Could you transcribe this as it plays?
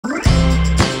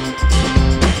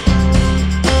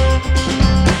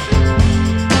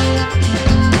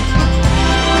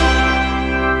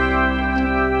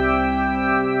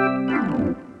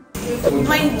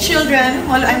children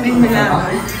while I'm in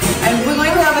Milan. And we're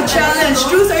going to have a challenge,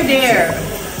 truth or dare.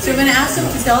 So we're going to ask them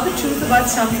to tell the truth about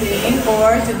something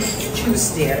or to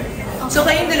choose dare. So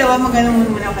kayong dalawa, mag-ano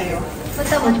muna kayo?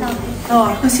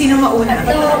 Oh, kung sino mauna.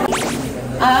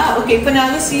 Okay,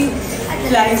 panalo si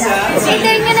Liza.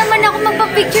 Dare nyo naman ako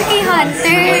magpa-picture kay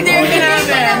Hunter. Dare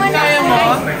namin. Kaya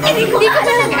mo? Hindi ko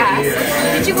ba nag-ask?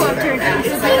 Did you go up to her and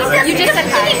ask? You just said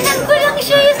hi. Tinignan ko lang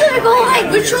siya. Sabi ko, hi.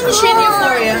 Which one is she in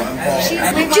Euphoria? She's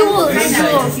like Jules.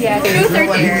 Jules, yeah. Truth or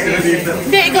dare?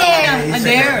 Hindi, ikaw na.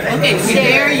 Dare. Okay, we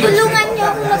dare you. Tulungan niyo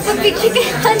ako magpa-picture kay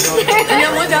Hunter. Alam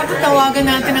mo, dapat tawagan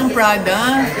natin ang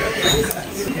Prada.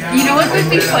 You know what would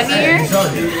be funnier?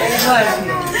 What?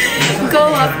 Go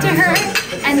up to her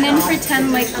and then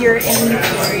pretend like you're in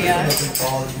Euphoria.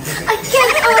 I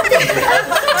can't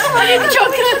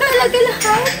joke lang talaga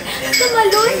lahat.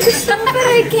 Tumalon. Gusto ko pero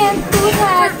I can't do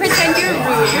that. Pretend you're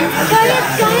rude.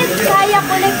 Kaya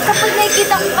ko. Like, kapag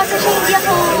nakikita ko kasi siya,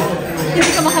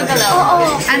 hindi ka makagalaw.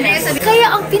 Oo. Kaya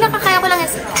ang pinakakaya ko lang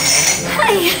is,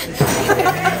 hi.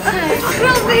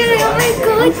 Grabe yun. Oh my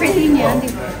God. Pretty niya, di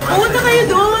ba? Pumunta kayo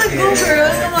doon. Go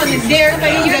girls. Come on. Dare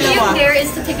kayo yung dalawa. Your dare is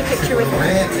to take a picture with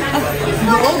her.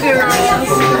 Go girls.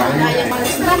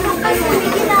 Bakit kayo hindi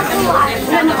ginagawa?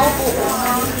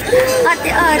 Ate,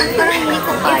 parang hindi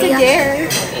ko kaya. It's a dare.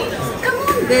 Come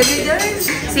on, baby guys.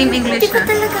 Same English Hindi ko na.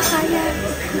 talaga kaya.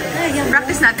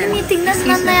 Practice natin.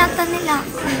 Tinitingnan na yata nila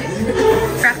ako.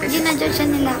 Practice. Ginadjudge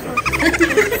nila ako.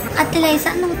 Ate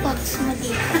Liza, anong thoughts mo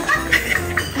dito?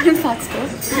 Anong thoughts ko?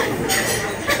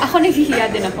 Ako nahihiya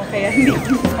din ako kaya hindi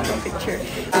ko picture.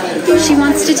 She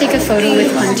wants to take a photo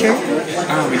with Hunter.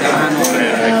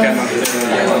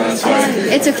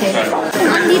 It's okay.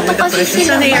 Andito kasi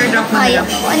sila kaya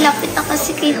ko. Alapit na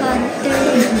kasi kay Hunter.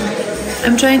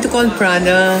 I'm trying to call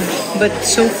Prada, but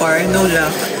so far, no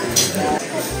luck.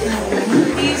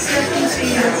 Please let me say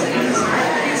yes.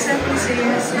 Please let me say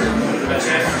yes.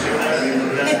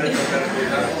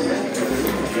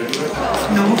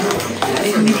 No?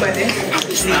 Hindi pwede? At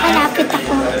least malapit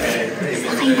ako.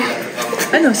 Okay na.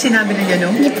 Ano? Sinabi na niya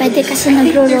no? Hindi pwede kasi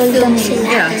nagro-roll down sila.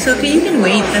 Yeah, so you can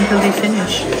wait until they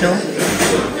finish, no?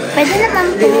 Pwede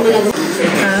naman po.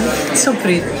 So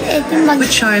pretty. With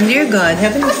charm, dear God,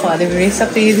 Heavenly Father, we raise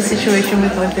up to you the situation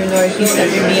with Hunter, Lord. Please let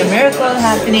there be a miracle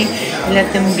happening. Let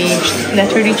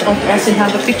her reach out to us and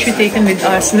have a picture taken with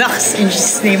us. Naks, in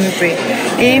Jesus' name we pray.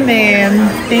 Amen.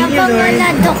 Thank you, Habang Lord.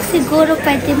 wala, Dok, siguro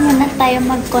pwede muna tayo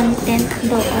mag-content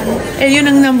doon. Yun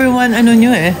ang number one, ano nyo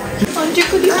eh. Hunter,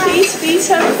 could you please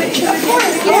have a picture with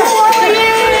us?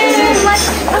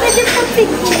 Pwede po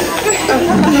picture.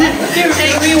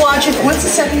 We watch it. What's the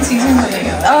second season?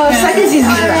 Second season.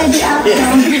 Already out.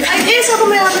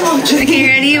 Okay,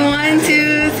 ready? 1,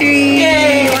 2, 3.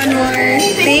 Yay. One more.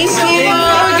 Thank you.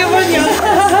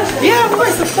 Yeah, of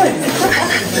course.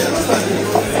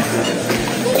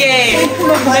 Yay.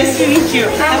 Nice to meet you.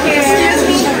 Excuse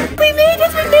me. We made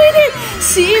it.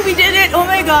 See, we did it. Oh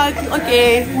my God.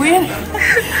 Okay.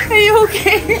 Are you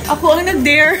okay? Ako ang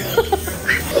nag-dare.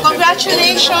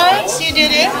 Congratulations, you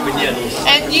did it.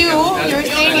 And your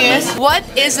thing is, what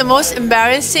is the most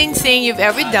embarrassing thing you've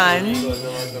ever done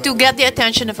to get the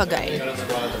attention of a guy?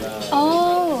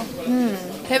 Oh.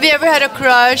 Have you ever had a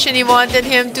crush and you wanted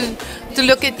him to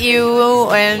look at you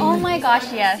and... Oh my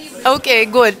gosh, yes. Okay,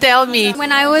 good. Tell me.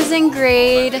 When I was in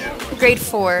grade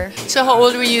 4. So how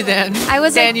old were you then? I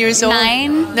was 10 like years old?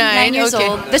 9 years okay.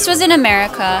 old. This was in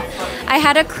America. I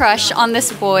had a crush on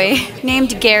this boy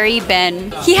named Gary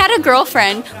Ben. He had a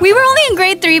girlfriend. We were only in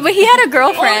grade 3, but he had a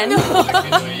girlfriend. Oh,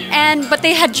 no. But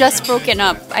they had just broken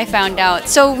up, I found out.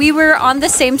 So we were on the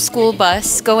same school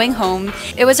bus going home.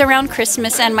 It was around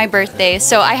Christmas and my birthday,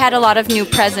 so I had a lot of new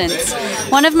presents.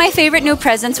 One of my favorite new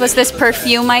presents was this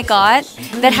perfume I got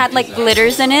that had like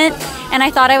glitters in it. And I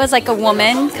thought I was like a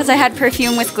woman because I had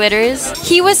perfume with glitters.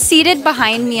 He was seated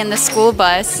behind me in the school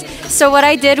bus. So what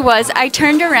I did was I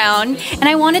turned around and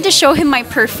I wanted to show him my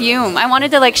perfume. I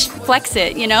wanted to like flex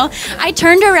it, you know? I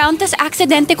turned around, tas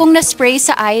aksidente kong na-spray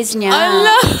sa eyes niya.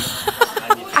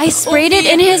 I sprayed it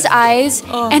in his eyes,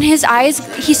 and his eyes,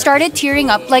 he started tearing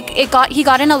up. Like, he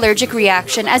got an allergic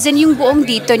reaction. As in, yung buong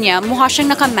dito niya, mukha siyang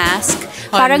naka-mask.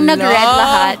 Parang nag-red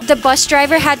lahat. The bus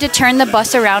driver had to turn the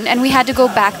bus around, and we had to go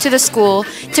back to the school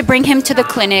to bring him to the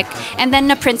clinic. And then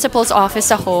the principal's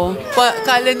office ako.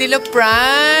 Kala nila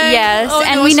prank. Yes,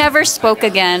 and we never spoke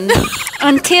again.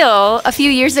 Until a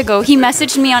few years ago, he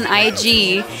messaged me on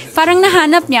IG. Parang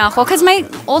nahanap niya ako. Because my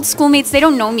old schoolmates, they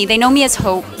don't know me. They know me as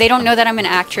Hope. They don't know that I'm an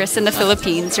actress in the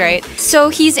Philippines, right? So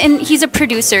he's a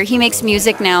producer. He makes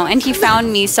music now. And he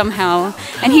found me somehow.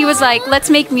 And he was like,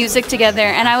 let's make music together.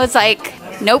 And I was like,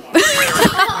 nope.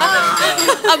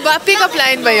 Pick-up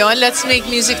line ba yun? Let's make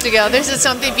music together. Is it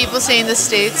something people say in the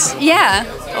States? Yeah.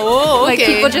 Oh, okay. Like,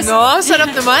 people just- No,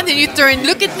 sarap naman. Then you turn,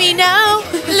 look at me now.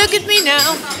 Look at me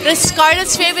now. That's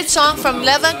Scarlett's favorite song from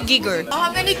Levant Giger. How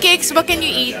many cakes ba can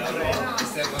you eat?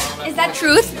 Is that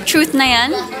truth? Truth na yan?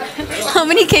 How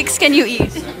many cakes can you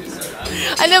eat?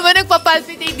 Alam mo,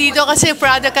 nagpapalpitate dito kasi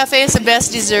Prada Cafe is the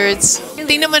best desserts.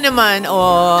 Tingnan mo naman,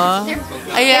 oh.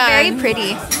 They're very Ayan.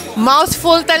 pretty.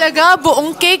 Mouthful talaga,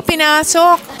 buong cake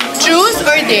pinasok. Truth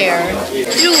or dare?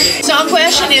 Truth. So ang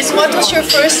question is, what was your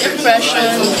first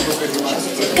impression?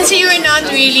 Kasi you're not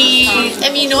really, I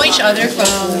mean, you know each other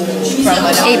from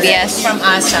ABS. From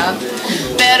ASAP.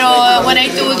 Pero when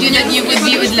I told you that you would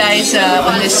be with Liza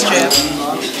on this trip,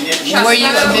 were you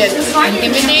a bit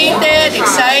intimidated,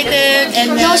 excited,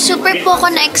 and No, super po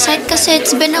ako na-excite kasi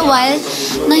it's been a while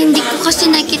na hindi ko kasi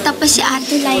nakita pa si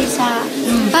Ate Liza.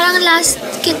 Parang last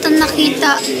kita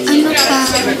nakita, ano pa,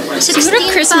 16 Siguro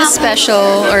Christmas pa ako. special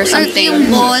or something. Yung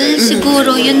ball,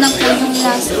 siguro, yun na po yung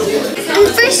last. Ang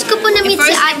first ko po na-meet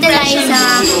si Ate Liza,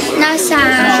 nasa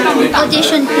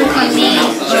audition po kami.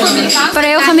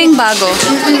 Pareho kaming bago.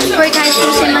 For kahit po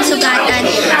siya masugatan.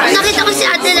 Nakita ko si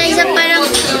Ate Liza, parang,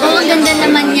 oh, ang ganda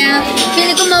naman niya.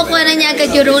 Feeling ko makukuha na niya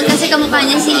agad yung role kasi kamukha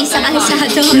niya si Isa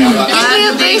Calzado.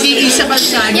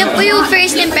 Yan po yung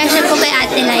first impression ko kay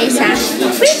Ate Liza.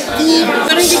 Pretty.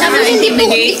 Pero hindi ka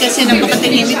na-intimidate kasi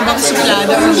napakatahimik bang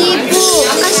suplado? Hindi po.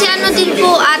 Kasi ano din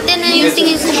po, ate na yung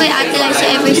tingin ko kay Ate Liza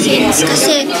ever since.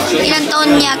 Kasi ilang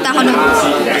taon yata ako nung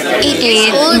 8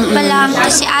 years old pa lang.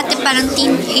 Kasi ate parang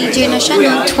teenager na siya,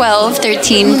 no? 12,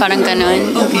 13, parang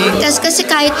ganun. Tapos kasi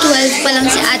kahit 12 pa lang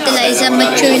si Ate Liza,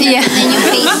 mature na Yeah. tingnan yung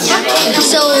face niya.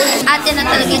 So, ate na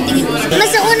talaga yung tingin ko.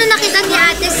 Mas una nakita ni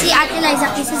ate si Ate Liza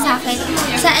kaysa sa akin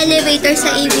sa elevator sa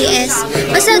ABS.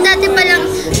 Basta dati pa lang,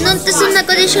 nung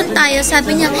nag-audition tayo,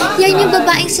 sabi niya, yan yung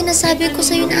babaeng sinasabi ko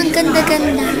sa'yo na ang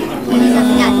ganda-ganda.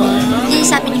 Sabi niya, hindi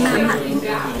sabi ni Mama.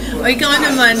 O ikaw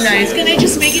naman, Liza. Can I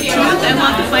just make it truth? I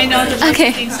want to find out about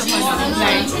Okay. things about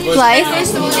Liza. Blythe?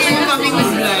 First of all, you're coming with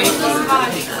Liza.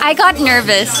 I got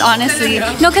nervous, honestly.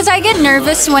 No, because I get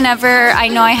nervous whenever I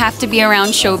know I have to be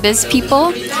around showbiz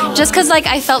people. Just because, like,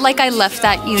 I felt like I left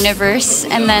that universe.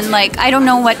 And then, like, I don't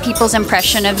know what people's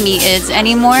impression of me is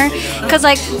anymore. Because,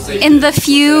 like, in the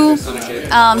few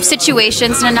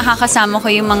situations na nakakasama ko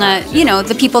yung mga, you know,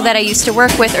 the people that I used to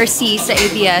work with or see sa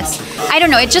ABS, I don't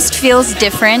know, it just feels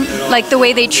different. Like, the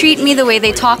way they treat me, the way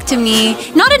they talk to me.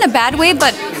 Not in a bad way,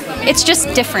 but it's just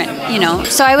different, you know.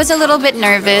 So I was a little bit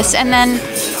nervous, and then,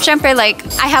 syempre, like,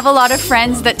 I have a lot of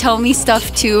friends that tell me stuff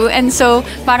too, and so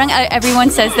parang everyone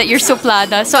says that you're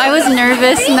suplada. So I was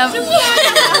nervous.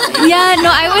 Yeah, no,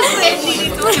 I was.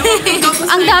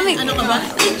 Ang dami.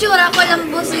 Itsura ko lang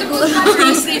po siguro.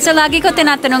 So lagi ko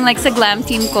tinatanong, like, sa glam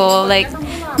team ko, like,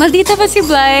 maldita ba si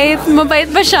Blythe? Mabait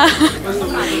ba siya?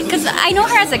 Because I know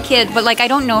her as a kid, but, like, I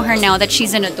don't know her now that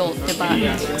she's an adult, diba?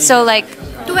 So, like,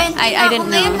 20 I didn't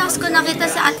know. Ngayon, last ko nakita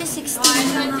sa ate 16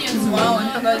 lang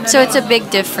ako. So it's a big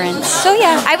difference. So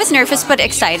yeah, I was nervous but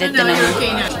excited.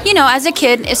 You know, as a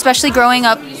kid, especially growing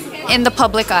up in the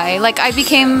public eye, like, I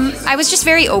was just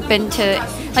very open to,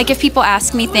 like, if people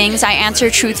ask me things, I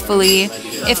answer truthfully.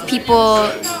 If people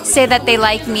say that they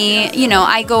like me, you know,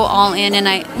 I go all in, and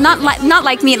I not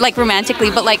like me like romantically,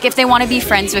 but, like, if they want to be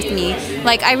friends with me,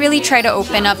 like, I really try to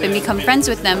open up and become friends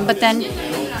with them. But then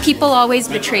people always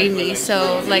betray me,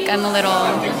 so, like, I'm a little.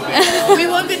 We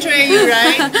won't betray you,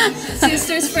 right?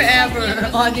 Sisters forever.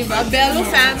 O, diba? Belo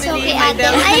family. So, okay, my ate,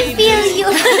 Belo I baby. feel you.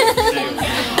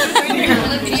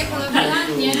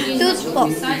 Tooth po.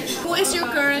 Who is your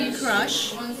current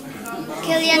crush?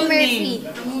 Killian Murphy.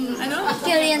 Ano?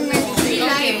 Killian Murphy.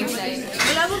 Okay.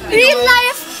 Wala mo Real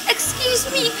life, excuse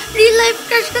me, real life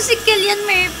crush ko si Killian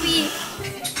Murphy.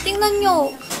 Tingnan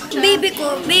nyo. Baby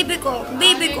ko, baby ko,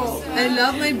 baby ko. I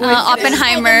love my boyfriend.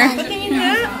 Oppenheimer. Patingin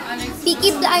nga.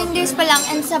 Peaky Blinders pa lang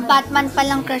and sa Batman pa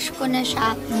lang crush ko na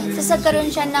siya.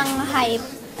 Sasagkaroon siya ng hype.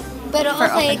 Pero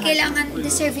okay, kailangan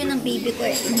deserve yun ng baby ko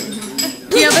eh.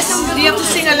 Do you have to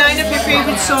sing a line of your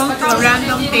favorite song to a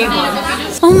random table?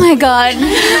 Oh my God.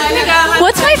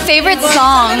 What's my favorite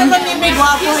song?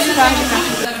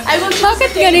 I will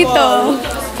Bakit ganito?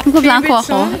 Magblanko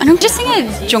ako. Anong just sing a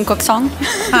Jungkook song?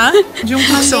 Huh?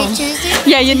 Jungkook song.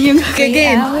 Yeah, yun yung. Okay,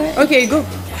 game. Okay, go.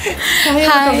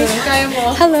 Hi. Kaya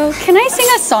mo. Hello. Can I sing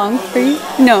a song for you?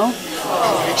 No.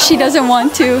 She doesn't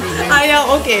want to. I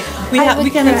know, okay. We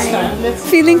cannot start.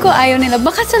 Feeling ko ayaw nila.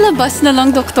 Baka sa labas na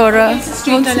lang, doktora.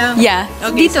 Street na lang. Yeah.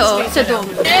 Okay, Dito, sa dome.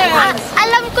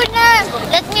 Alam ko na.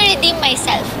 Let me redeem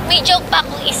myself. May joke pa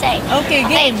akong isa eh. Okay,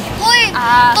 game. Uy,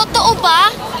 totoo ba?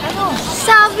 Ano?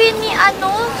 Sabi ni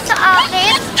sa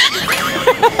akin,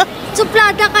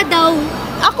 suplada ka daw.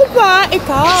 Ako pa,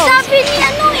 ikaw. Sabi ni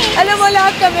Alam mo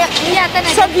lahat kami. Yata na.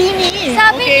 Sabi ni.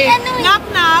 Sabi ni Knock,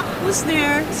 knock. Who's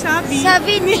there? Sabi.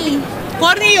 Sabi ni.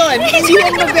 Corny yun. Hindi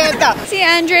yan mabenta. Si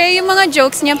Andre, yung mga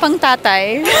jokes niya pang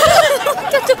tatay.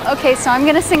 Okay, so I'm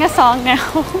gonna sing a song now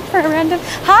for a random.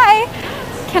 Hi!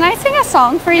 Can I sing a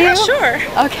song for you? Yeah, sure.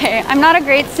 Okay, I'm not a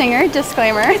great singer,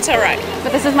 disclaimer. It's alright. But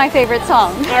this is my favorite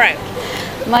song. Alright.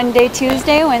 Monday,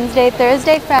 Tuesday, Wednesday,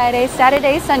 Thursday, Friday,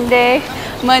 Saturday, Sunday.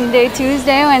 Monday,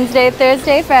 Tuesday, Wednesday,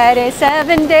 Thursday, Friday,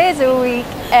 7 days a week.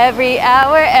 Every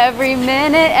hour, every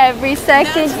minute, every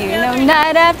second, you know,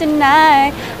 night after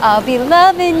night. I'll be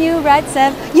loving you right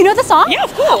seven. You know the song? Yeah,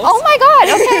 of course. Oh my God,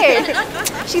 okay.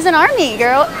 She's an army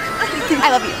girl. I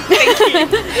love you.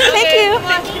 Thank you.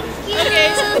 Thank you.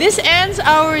 Okay, this ends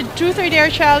our Truth or Dare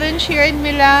challenge here in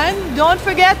Milan. Don't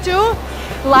forget to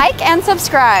Like and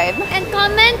subscribe. And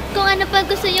comment kung ano pa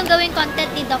gusto nyong gawing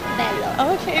content ni Doc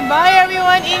Belo. Okay, bye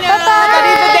everyone. Ina. Bye-bye.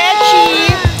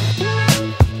 Arrivederci.